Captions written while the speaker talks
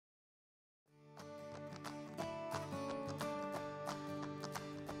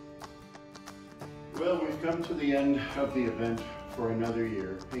Well, we've come to the end of the event for another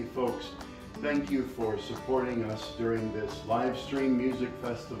year. Hey folks, thank you for supporting us during this live stream music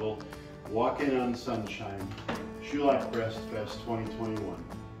festival, Walkin on Sunshine, Shoulak BreastFest 2021.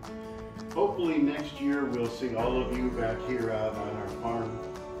 Hopefully next year we'll see all of you back here out on our farm.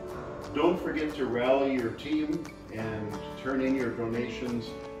 Don't forget to rally your team and turn in your donations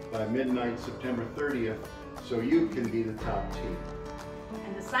by midnight September 30th so you can be the top team.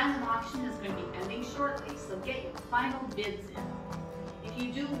 And the silent auction is going to be ending shortly, so get your final bids in. If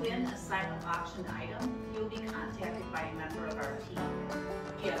you do win a silent auction item, you'll be contacted by a member of our team.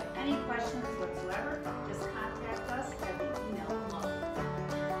 If you have any questions whatsoever, just contact us at the email below.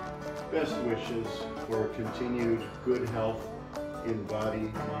 Best wishes for continued good health in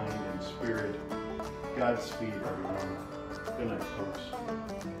body, mind, and spirit. Godspeed, everyone. Good night, folks.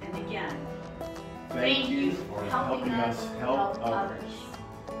 And again, Thank you for helping us help others.